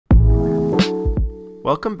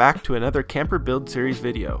Welcome back to another camper build series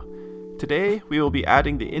video. Today we will be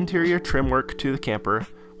adding the interior trim work to the camper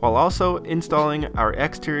while also installing our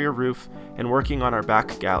exterior roof and working on our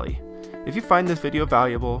back galley. If you find this video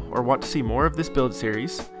valuable or want to see more of this build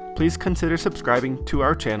series, please consider subscribing to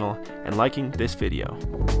our channel and liking this video.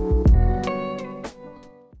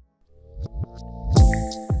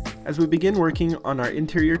 As we begin working on our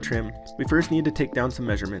interior trim, we first need to take down some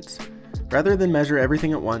measurements. Rather than measure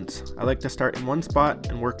everything at once, I like to start in one spot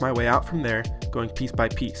and work my way out from there, going piece by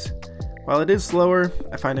piece. While it is slower,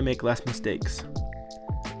 I find I make less mistakes.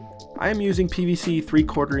 I am using PVC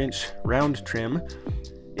 3/4 inch round trim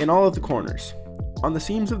in all of the corners. On the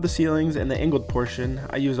seams of the ceilings and the angled portion,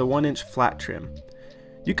 I use a 1-inch flat trim.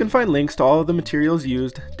 You can find links to all of the materials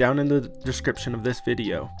used down in the description of this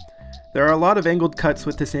video. There are a lot of angled cuts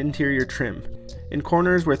with this interior trim. In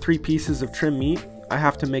corners where 3 pieces of trim meet, I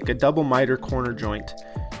have to make a double miter corner joint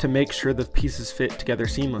to make sure the pieces fit together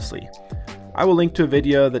seamlessly. I will link to a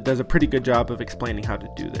video that does a pretty good job of explaining how to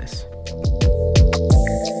do this.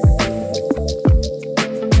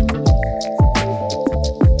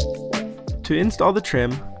 To install the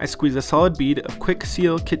trim, I squeeze a solid bead of quick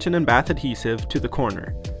seal kitchen and bath adhesive to the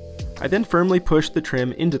corner. I then firmly push the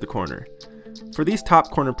trim into the corner. For these top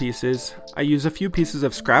corner pieces, I use a few pieces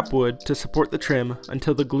of scrap wood to support the trim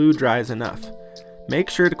until the glue dries enough.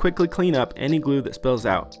 Make sure to quickly clean up any glue that spills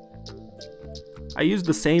out. I use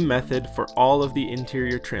the same method for all of the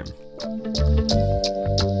interior trim.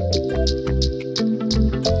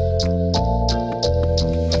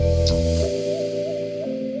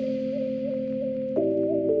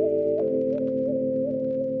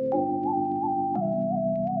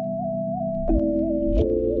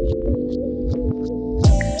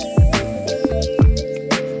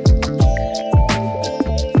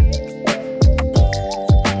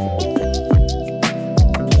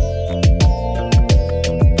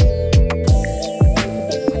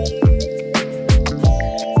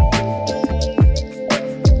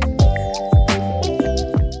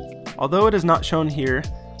 Although it is not shown here,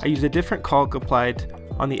 I use a different caulk applied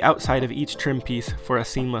on the outside of each trim piece for a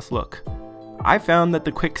seamless look. I found that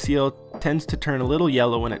the quick seal tends to turn a little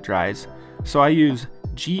yellow when it dries, so I use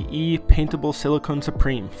GE Paintable Silicone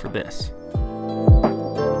Supreme for this.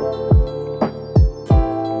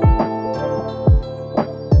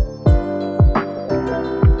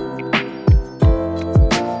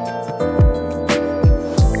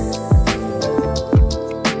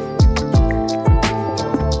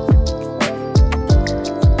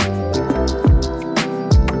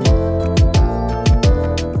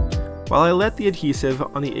 While I let the adhesive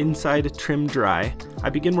on the inside trim dry, I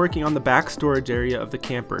begin working on the back storage area of the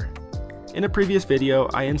camper. In a previous video,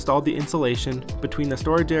 I installed the insulation between the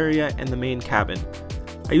storage area and the main cabin.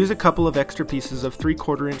 I use a couple of extra pieces of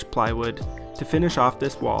 3/4 inch plywood to finish off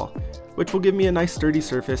this wall, which will give me a nice sturdy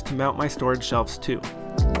surface to mount my storage shelves to.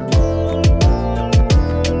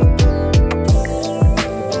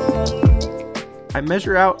 I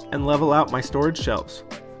measure out and level out my storage shelves.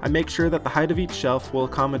 I make sure that the height of each shelf will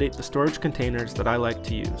accommodate the storage containers that I like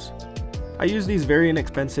to use. I use these very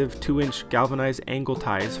inexpensive 2-inch galvanized angle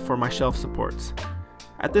ties for my shelf supports.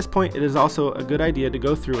 At this point, it is also a good idea to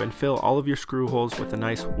go through and fill all of your screw holes with a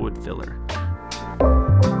nice wood filler.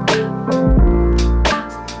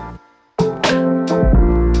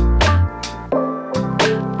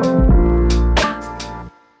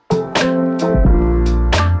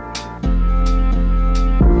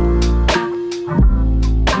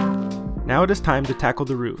 Now it is time to tackle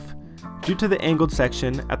the roof. Due to the angled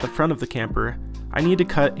section at the front of the camper, I need to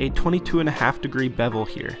cut a 22.5 degree bevel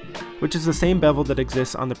here, which is the same bevel that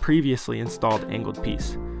exists on the previously installed angled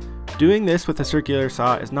piece. Doing this with a circular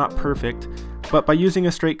saw is not perfect, but by using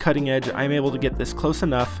a straight cutting edge, I am able to get this close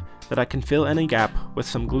enough that I can fill any gap with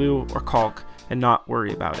some glue or caulk and not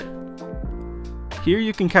worry about it. Here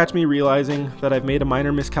you can catch me realizing that I've made a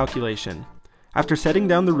minor miscalculation. After setting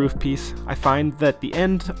down the roof piece, I find that the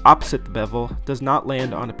end opposite the bevel does not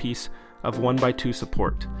land on a piece of 1x2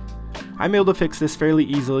 support. I'm able to fix this fairly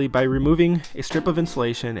easily by removing a strip of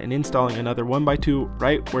insulation and installing another 1x2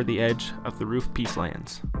 right where the edge of the roof piece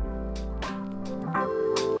lands.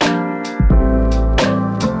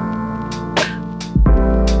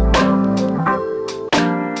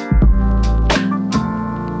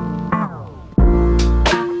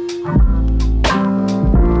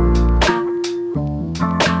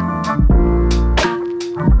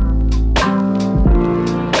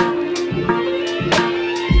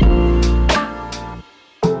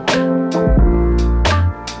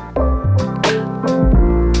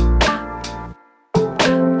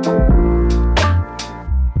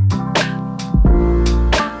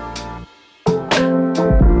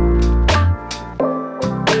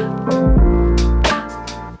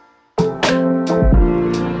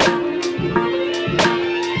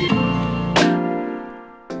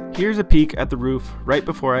 peek at the roof right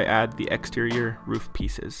before I add the exterior roof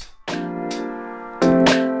pieces.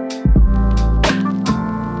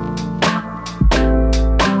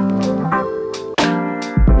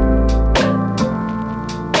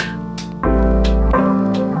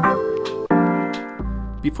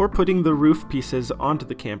 Before putting the roof pieces onto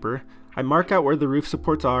the camper, I mark out where the roof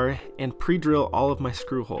supports are and pre-drill all of my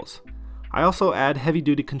screw holes. I also add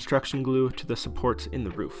heavy-duty construction glue to the supports in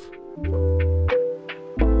the roof.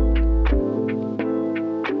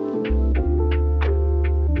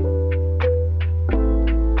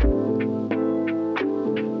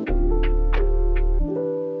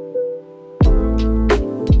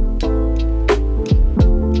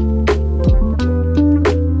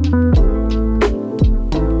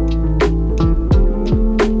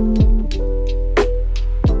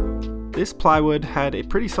 This plywood had a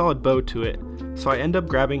pretty solid bow to it, so I end up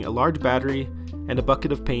grabbing a large battery and a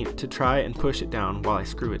bucket of paint to try and push it down while I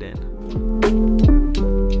screw it in.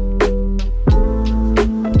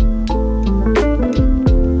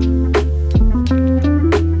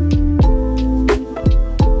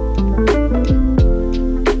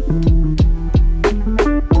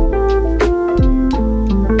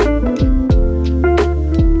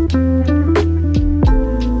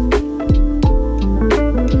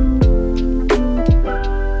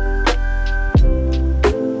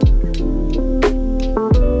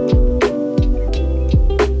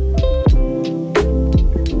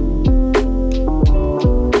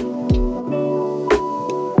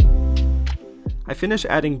 I finish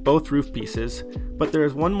adding both roof pieces, but there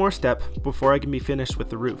is one more step before I can be finished with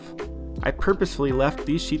the roof. I purposefully left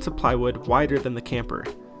these sheets of plywood wider than the camper.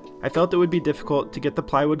 I felt it would be difficult to get the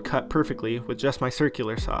plywood cut perfectly with just my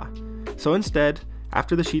circular saw. So instead,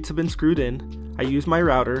 after the sheets have been screwed in, I use my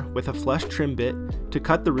router with a flush trim bit to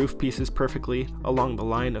cut the roof pieces perfectly along the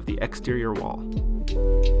line of the exterior wall.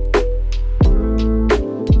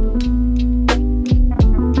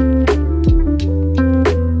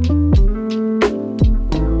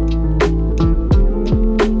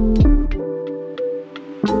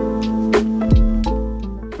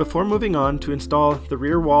 Before moving on to install the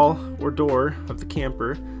rear wall or door of the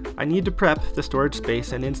camper, I need to prep the storage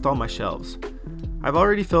space and install my shelves. I've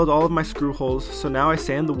already filled all of my screw holes, so now I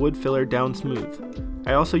sand the wood filler down smooth.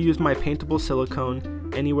 I also use my paintable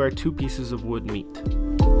silicone anywhere 2 pieces of wood meet.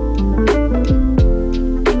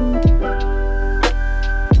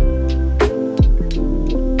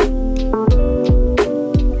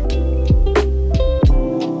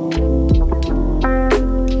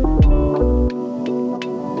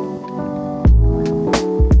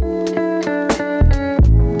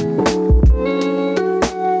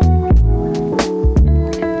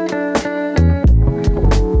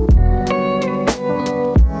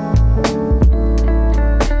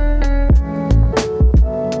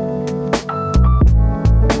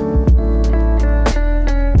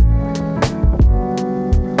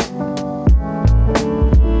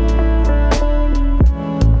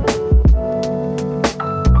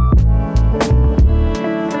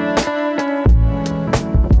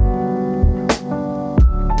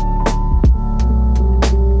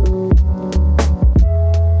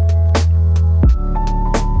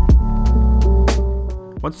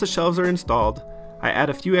 Once the shelves are installed, I add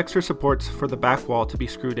a few extra supports for the back wall to be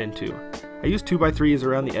screwed into. I use 2x3s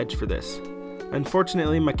around the edge for this.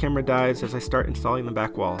 Unfortunately, my camera dies as I start installing the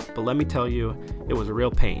back wall, but let me tell you, it was a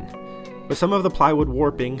real pain. With some of the plywood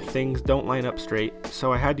warping, things don't line up straight,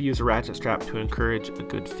 so I had to use a ratchet strap to encourage a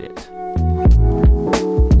good fit.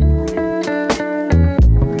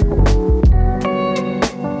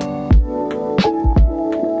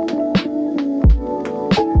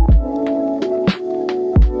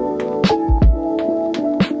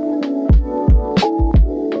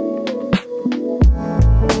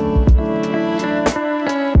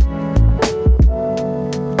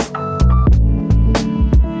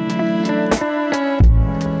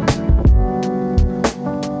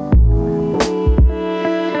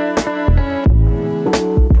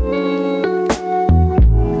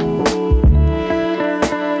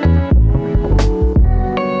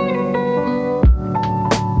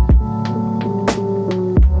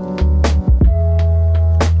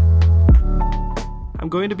 I'm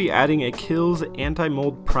going to be adding a Kills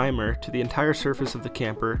anti-mold primer to the entire surface of the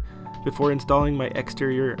camper before installing my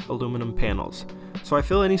exterior aluminum panels. So I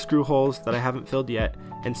fill any screw holes that I haven't filled yet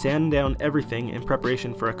and sand down everything in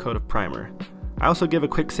preparation for a coat of primer. I also give a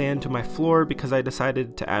quick sand to my floor because I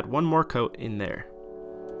decided to add one more coat in there.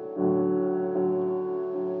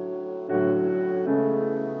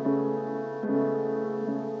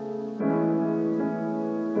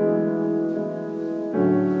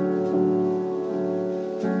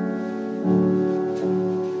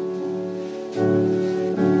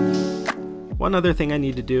 One other thing I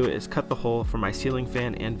need to do is cut the hole for my ceiling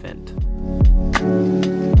fan and vent.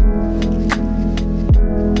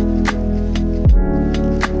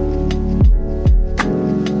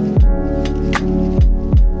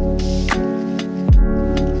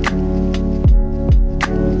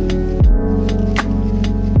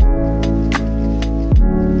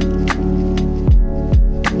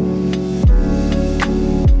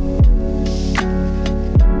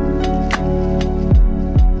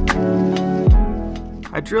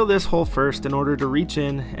 I drill this hole first in order to reach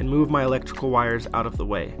in and move my electrical wires out of the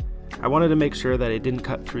way. I wanted to make sure that it didn't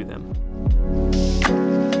cut through them.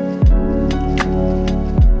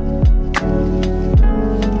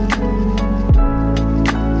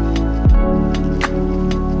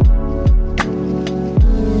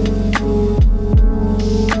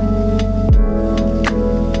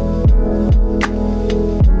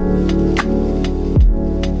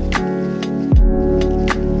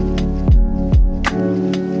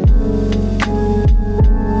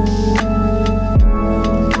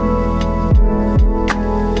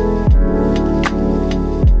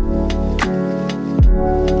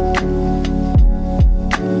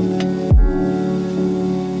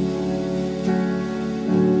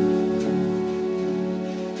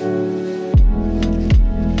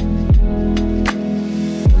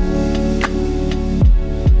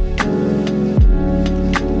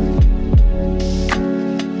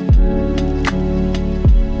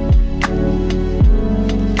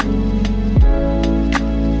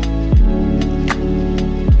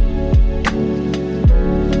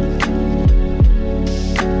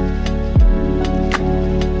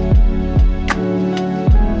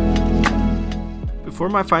 For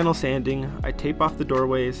my final sanding, I tape off the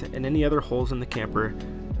doorways and any other holes in the camper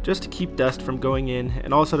just to keep dust from going in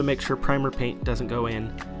and also to make sure primer paint doesn't go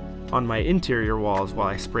in on my interior walls while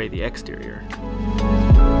I spray the exterior.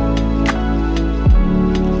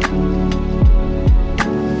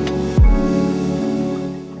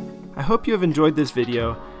 I hope you have enjoyed this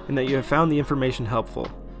video and that you have found the information helpful.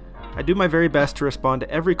 I do my very best to respond to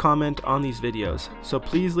every comment on these videos, so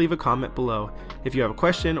please leave a comment below if you have a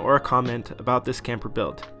question or a comment about this camper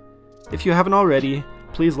build. If you haven't already,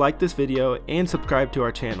 please like this video and subscribe to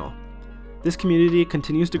our channel. This community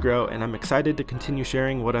continues to grow and I'm excited to continue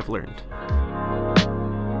sharing what I've learned.